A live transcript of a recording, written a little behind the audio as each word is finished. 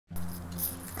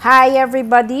Hi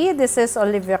everybody, this is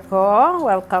Olivia ko.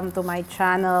 Welcome to my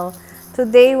channel.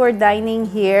 Today we're dining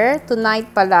here.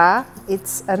 Tonight pala,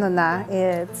 it's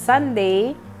it's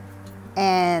Sunday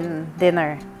and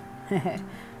dinner.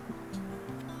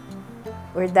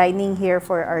 We're dining here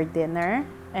for our dinner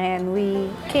and we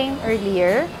came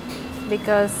earlier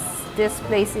because this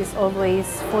place is always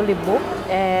fully booked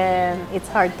and it's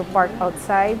hard to park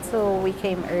outside, so we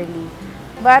came early.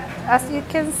 But as you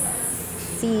can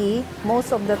see, most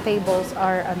of the tables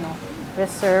are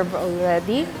reserved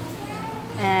already,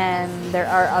 and there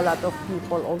are a lot of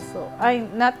people also.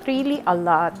 Not really a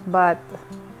lot, but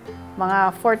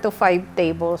mga 4 to 5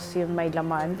 tables yung may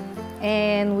laman.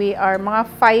 And we are mga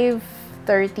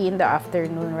 5:30 in the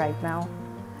afternoon right now.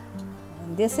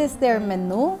 And this is their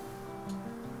menu.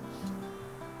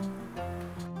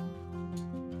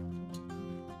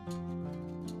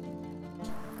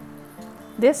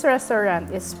 This restaurant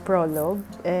is Prologue,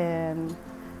 and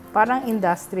parang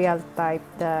industrial type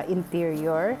the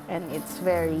interior, and it's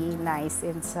very nice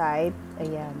inside.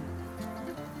 Ayan.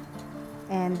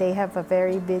 And they have a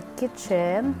very big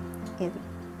kitchen.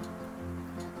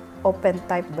 Open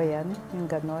type ba yan? Yung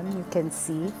ganon, you can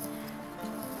see.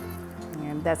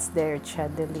 And that's their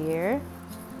chandelier.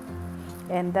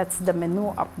 And that's the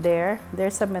menu up there.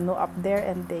 There's a menu up there,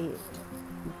 and they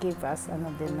give us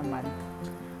din naman,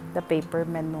 the paper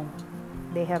menu.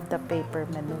 They have the paper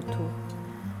menu too.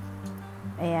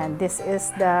 And this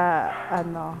is the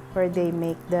where they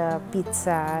make the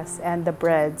pizzas and the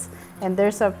breads. And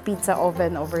there's a pizza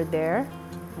oven over there.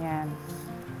 Yan.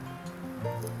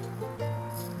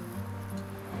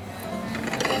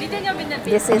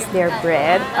 This is their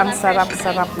bread. Ang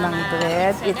sarap-sarap ng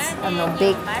bread. It's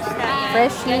baked,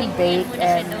 freshly baked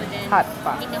and hot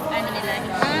pa.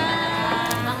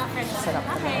 Sarap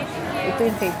pa. Ito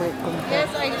yung favorite ko. Yes,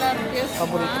 I love this.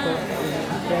 Paborito ko.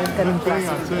 Ganun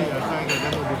klaseng bread.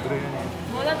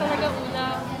 Wala talaga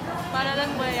ulam. Para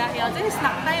lang mayayaw. Ito yung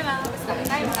snack time Snack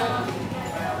time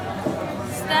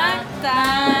Snack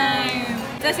time!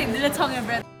 Kasi dilutong yung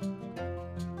bread.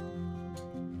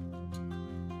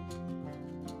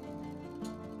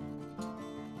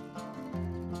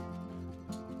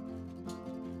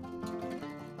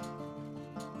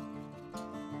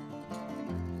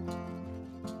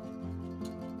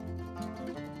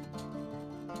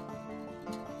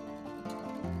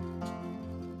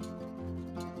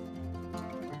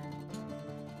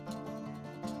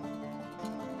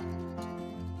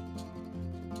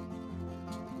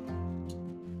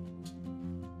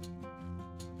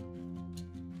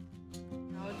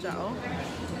 Ciao.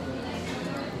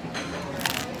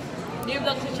 Di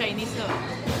vlog sa Chinese no?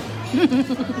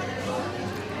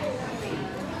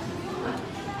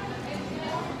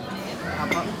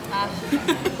 Apa?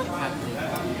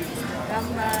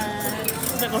 Gambar.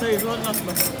 Sa ko rin vlog na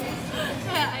ba?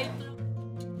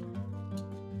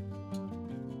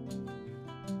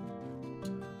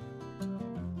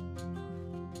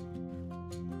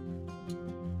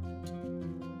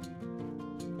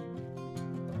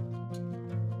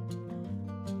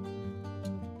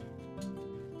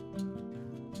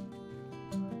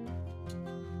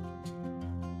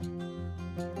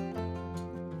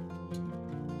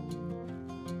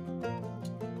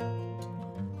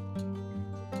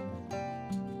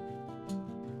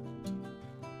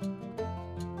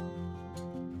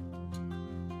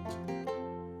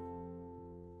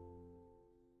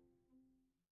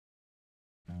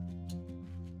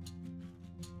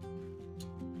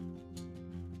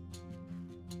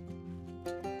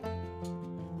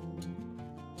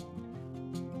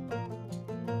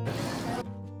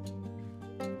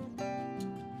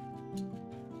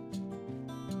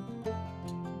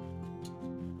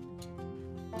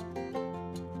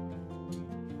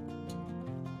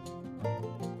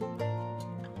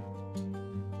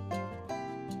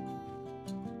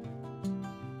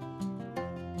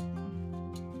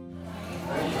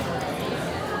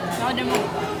 Order mo.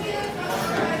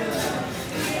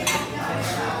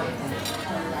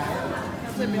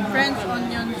 French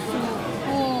onion soup.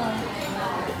 Oh.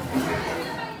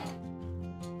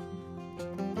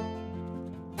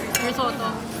 Risotto.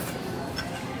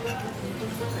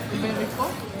 Iberico.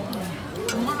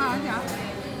 Mahal siya.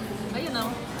 Ayun o,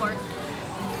 pork.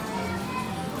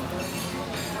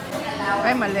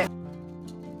 Ay, mali.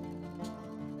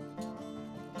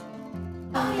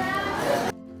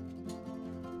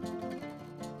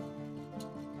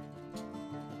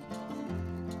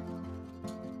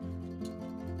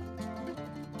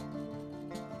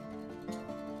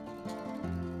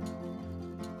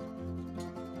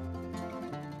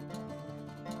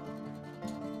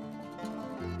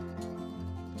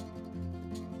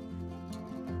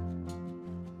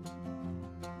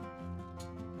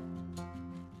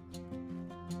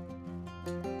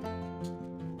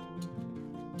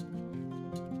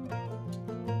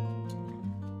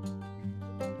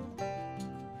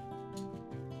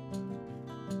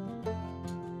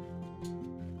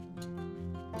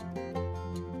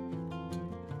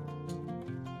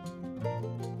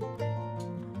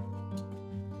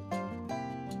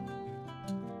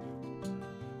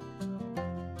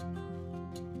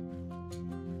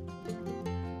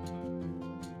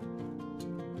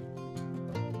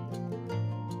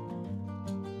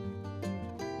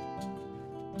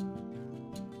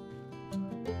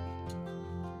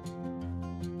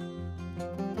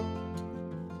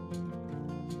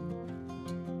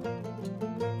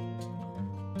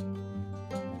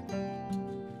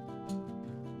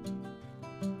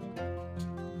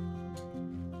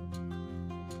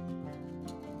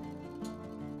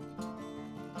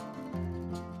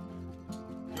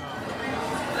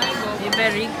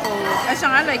 very cold. Ay, siya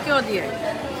nga like yun, di eh.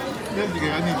 Hindi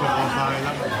kaya ni Choco sa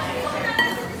lang.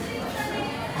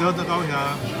 Dito na tao niya.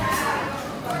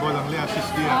 Bolang liya, sis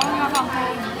dia.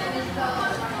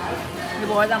 Di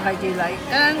ba lang kay Kilay?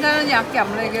 Ganun yak-yam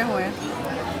lagi ko eh.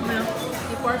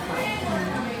 Di pork pa.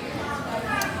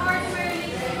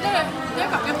 Hindi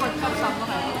ka yung pork chop sama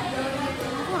kayo.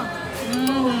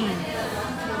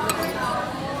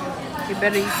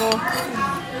 Iberico.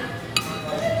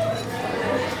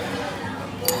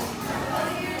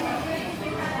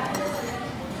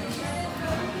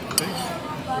 Okay.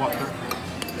 Water.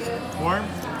 Warm.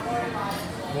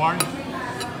 Warm.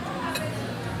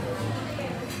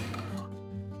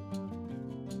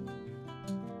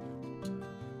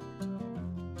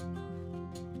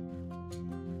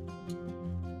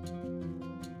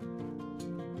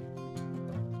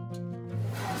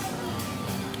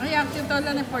 Ay, active to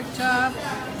lang ni pork chop.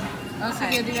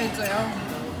 Sige, di kayo sa'yo.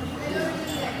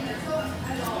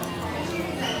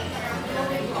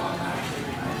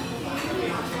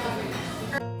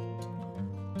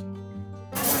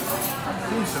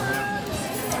 Yung sabi.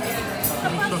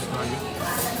 Yung sauce na yun.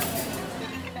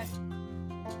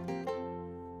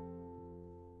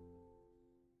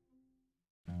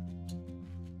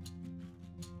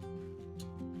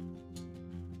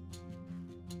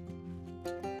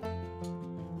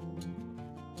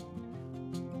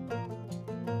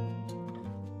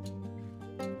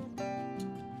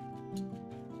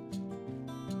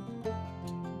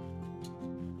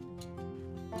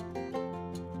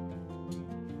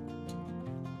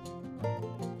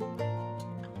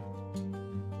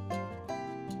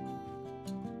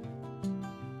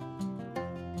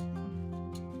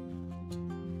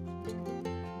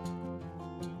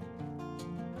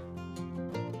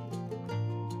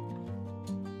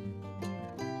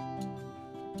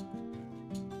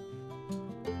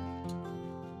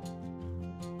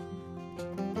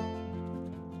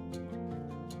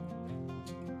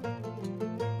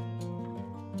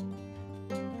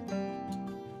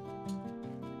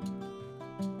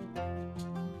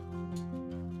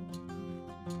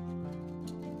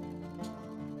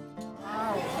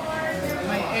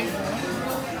 May egg.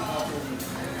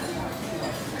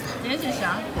 Yan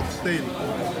siya. Oxtail.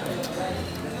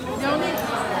 Yung ni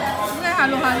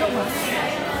halo-halo mo.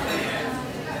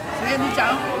 Sige, di siya.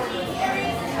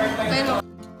 Pero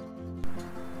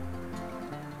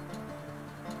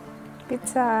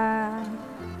pizza.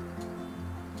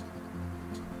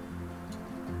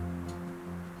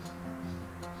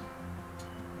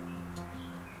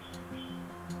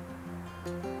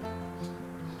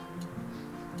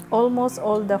 Almost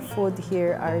all the food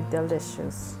here are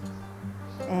delicious.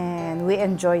 And we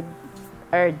enjoyed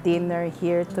our dinner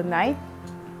here tonight.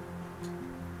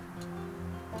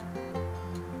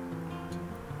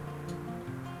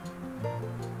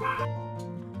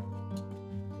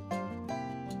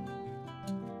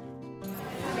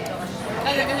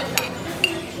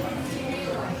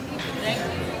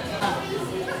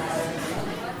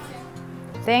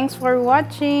 Thanks for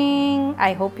watching.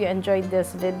 I hope you enjoyed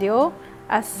this video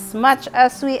as much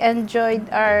as we enjoyed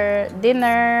our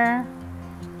dinner.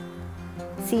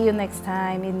 See you next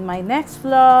time in my next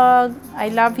vlog.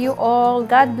 I love you all.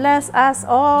 God bless us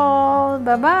all.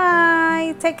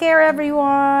 Bye-bye. Take care,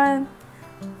 everyone.